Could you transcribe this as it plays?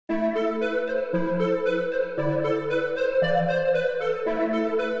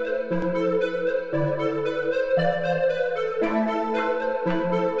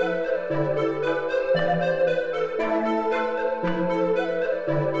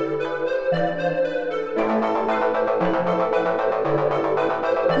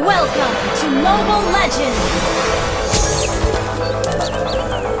to Mobile Legends!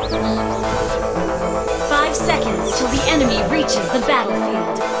 5 seconds till the enemy reaches the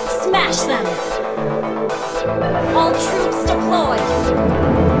battlefield. Smash them! All troops deployed!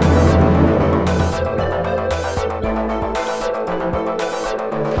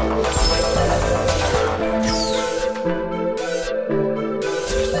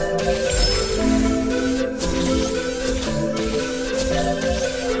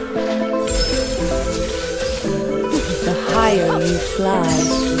 The higher you fly,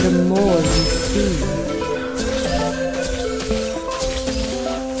 the more you see.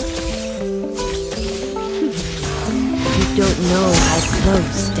 You don't know how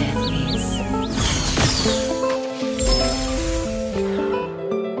close death is.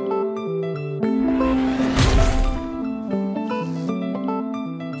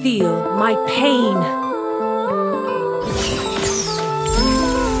 Feel my pain.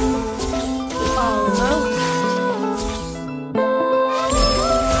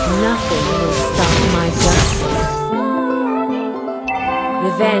 Nothing will stop my justice.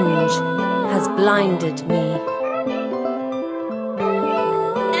 Revenge has blinded me.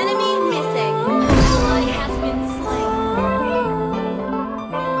 Enemy missing. Ally has been slain.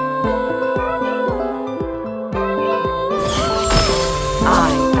 I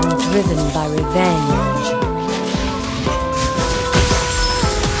am driven by revenge.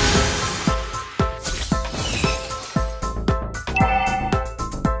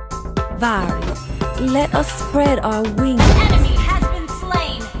 Vari, let us spread our wings. An enemy has been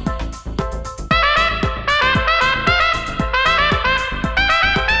slain.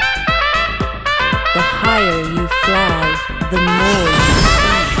 The higher you fly, the more you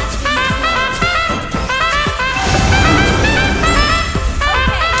Ally has been slain.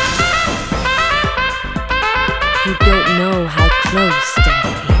 You don't know how close death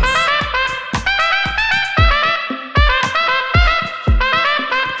is.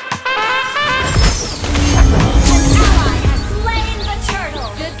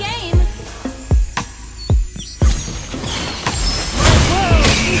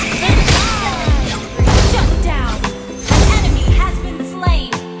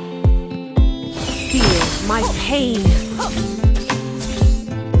 My pain.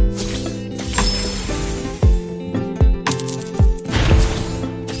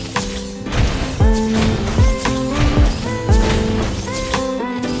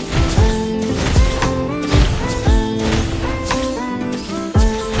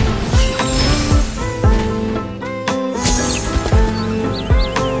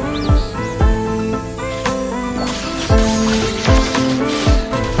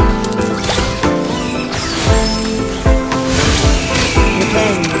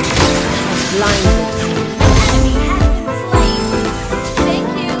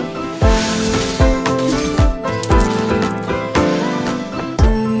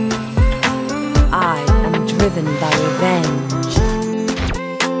 Driven by revenge.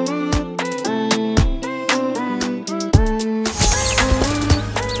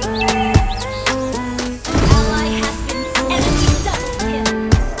 Ally has been enemy double kill.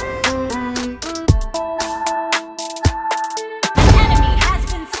 Enemy has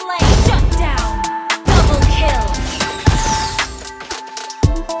been slain. Shut down. Double kill.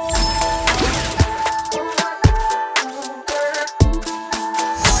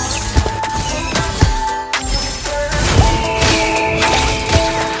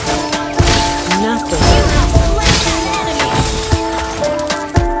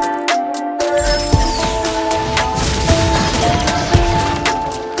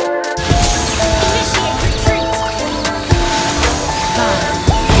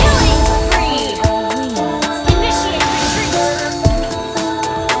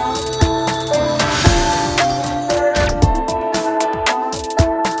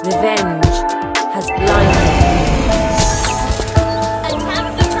 Revenge has blinded me. Attack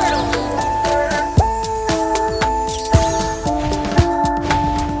the turtle.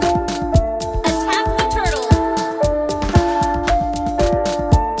 Attack the turtle.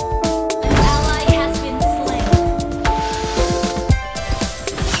 An ally has been slain.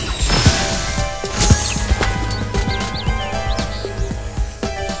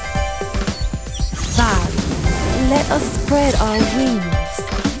 Vari, let us spread our wings.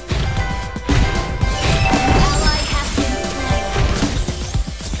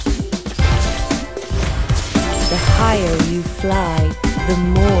 The higher you fly, the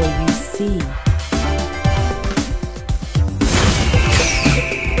more you see.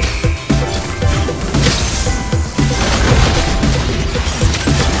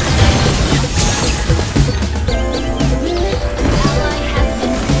 Ally has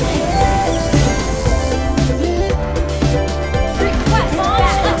been slain.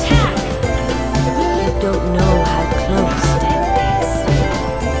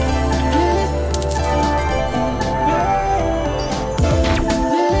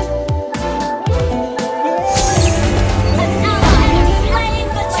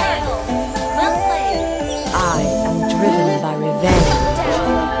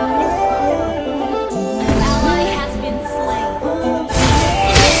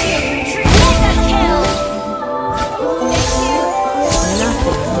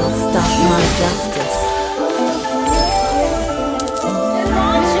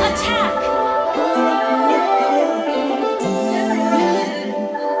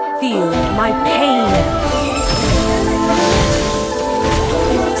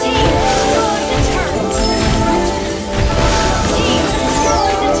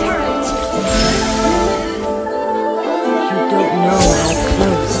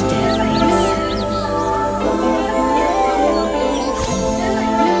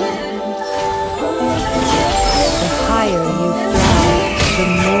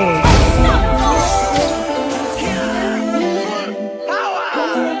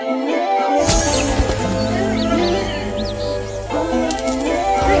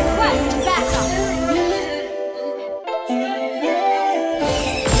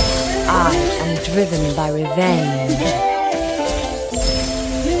 am driven by revenge.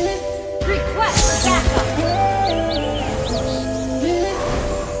 Request backup.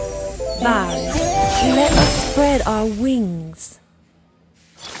 Varus, let us spread our wings.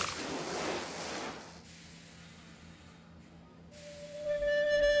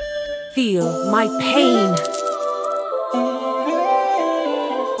 Feel my pain.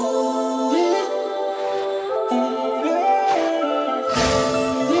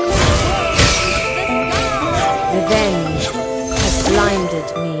 Revenge has blinded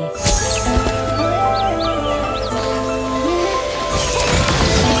me.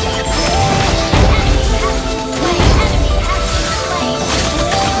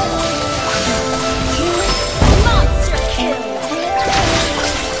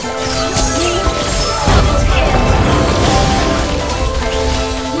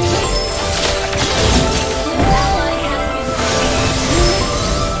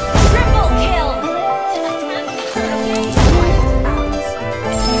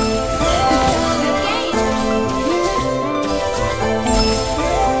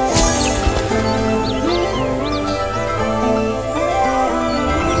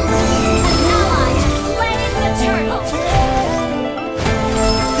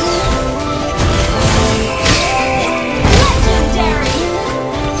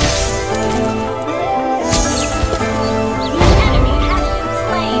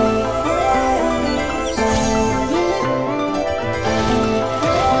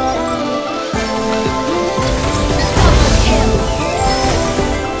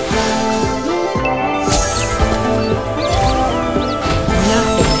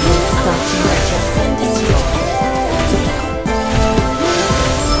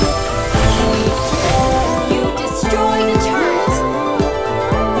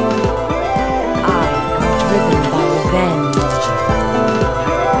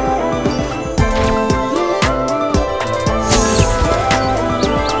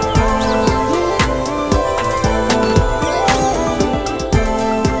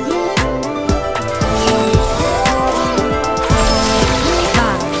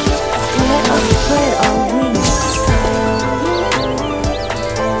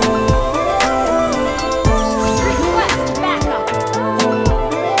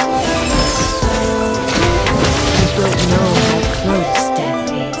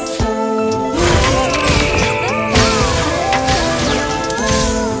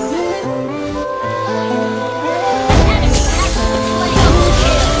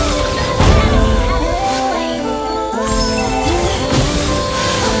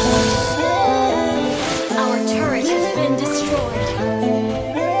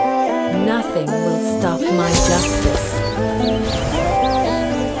 Nothing will stop my justice.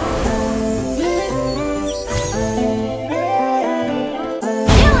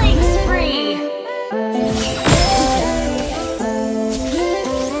 Killing spree!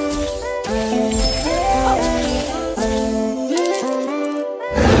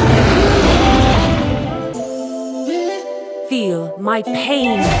 Feel my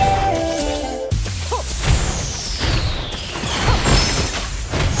pain.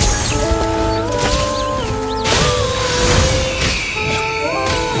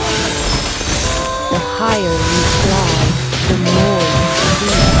 The higher you fly, the more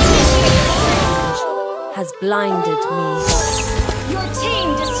you see. Revenge has blinded me. Your team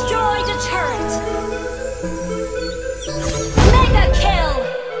destroyed a turret! Mega kill!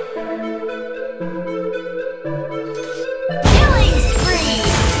 Killing spree!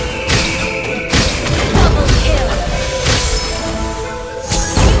 Double kill!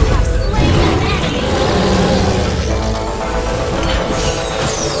 You have slain an enemy!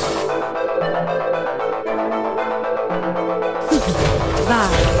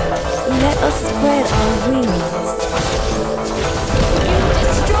 Let us spread our wings. You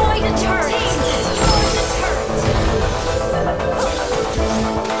destroyed a turret! Team destroyed a turret!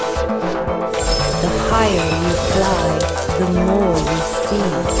 The higher you fly, the more you see.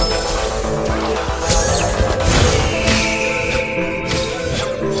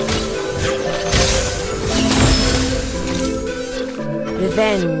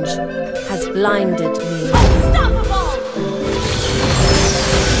 Revenge has blinded me. Unstoppable!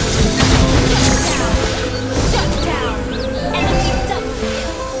 Shut down! Enemy double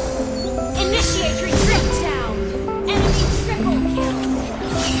kill! Initiate retreat down! Enemy triple kill!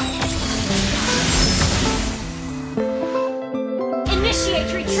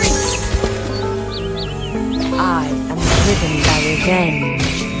 Initiate retreat! I am driven by revenge.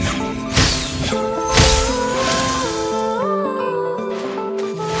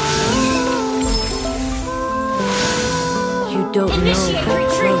 You don't know how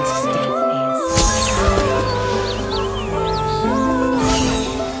close death is.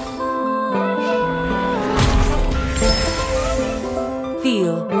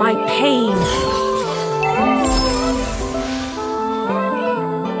 pain.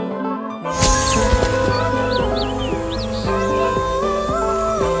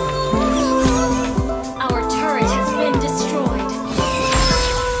 Our turret has been destroyed.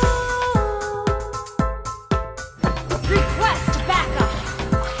 Request backup.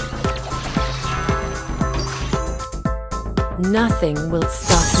 Nothing will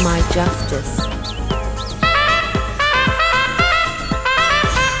stop my justice.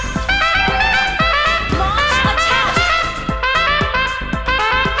 Launch attack.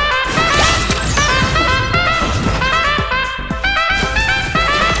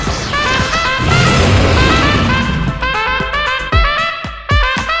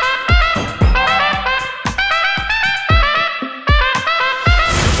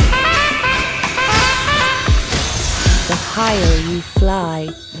 The higher you fly,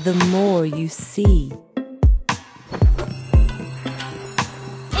 the more you see.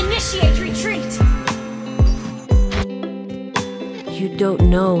 Initiate retreat. You don't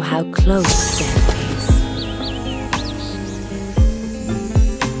know how close death is.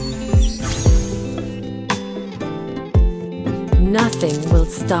 Nothing will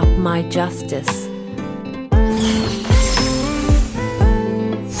stop my justice.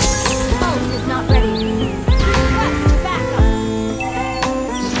 Ult is not ready. Request backup.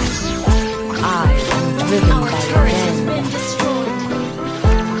 I am driven Our by turret has revenge. been destroyed.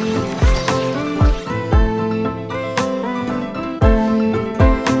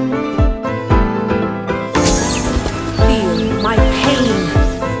 Feel my pain.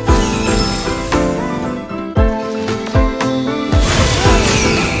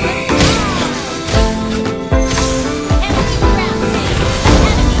 Enemy rampage.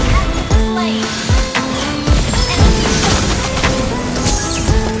 Enemy has been slain.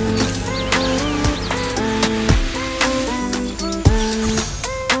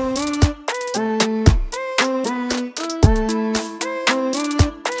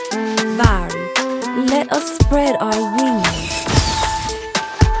 Vari, let us spread our wings.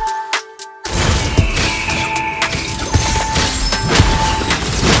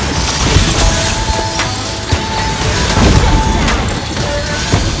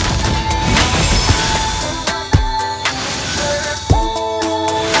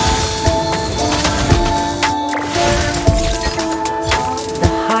 The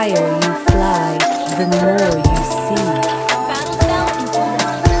higher you fly, the more you see. Battle spell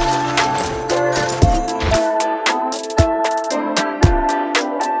implemented.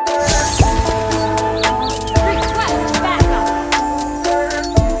 Request backup.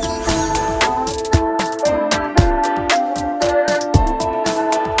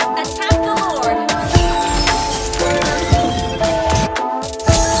 Attack the Lord.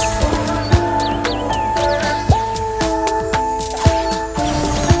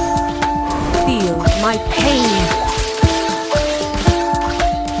 Feel my pain.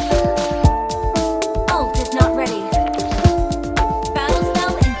 Ult is not ready. Battle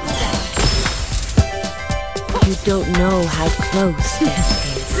spell in effect. You don't know how close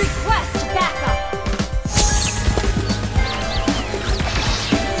death is. Request backup.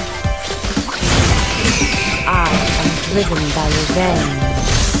 I am driven by revenge.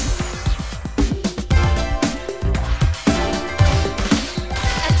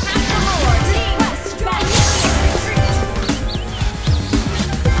 Attack the Lord. Request backup. Retreat.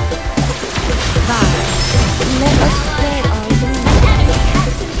 Vari, let us spread our wings. Enemy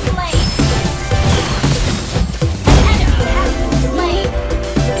has been slain. Enemy has been slain.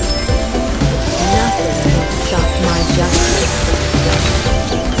 Nothing will stop my justice.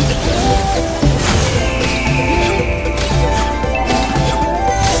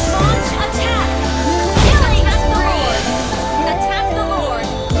 Launch attack. Killing spree. Attack the Lord.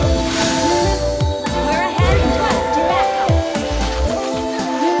 We're ahead. Request backup.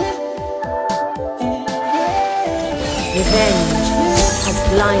 Revenge has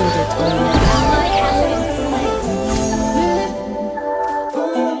blinded me. Ally has been slain.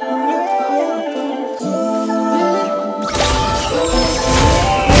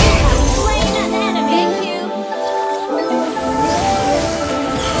 Have slain an enemy. Thank you.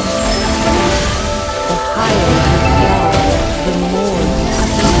 The higher you fly, the more you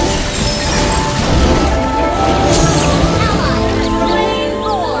see. Ally has slain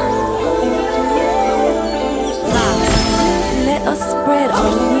Lord. Vari, let us spread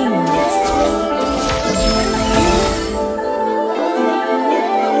our wings.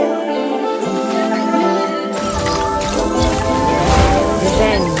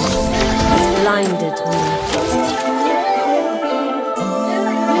 Revenge has blinded me.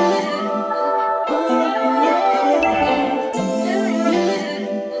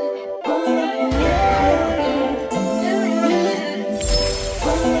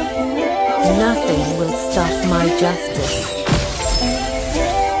 Nothing will stop my justice.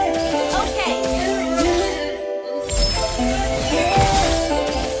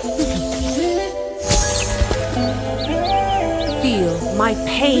 Feel my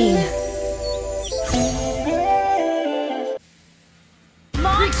pain.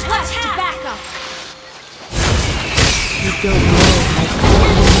 Request backup. You don't know how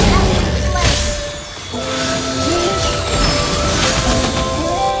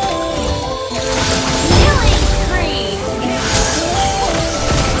Killing spree.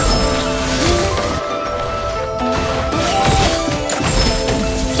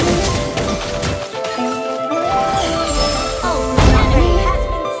 Oh, the enemy has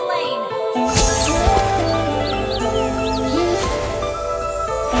been slain.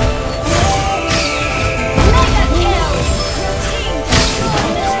 Mega kill. Your team destroyed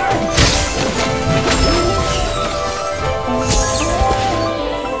the turret.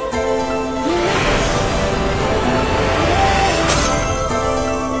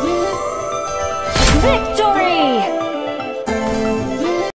 Victory!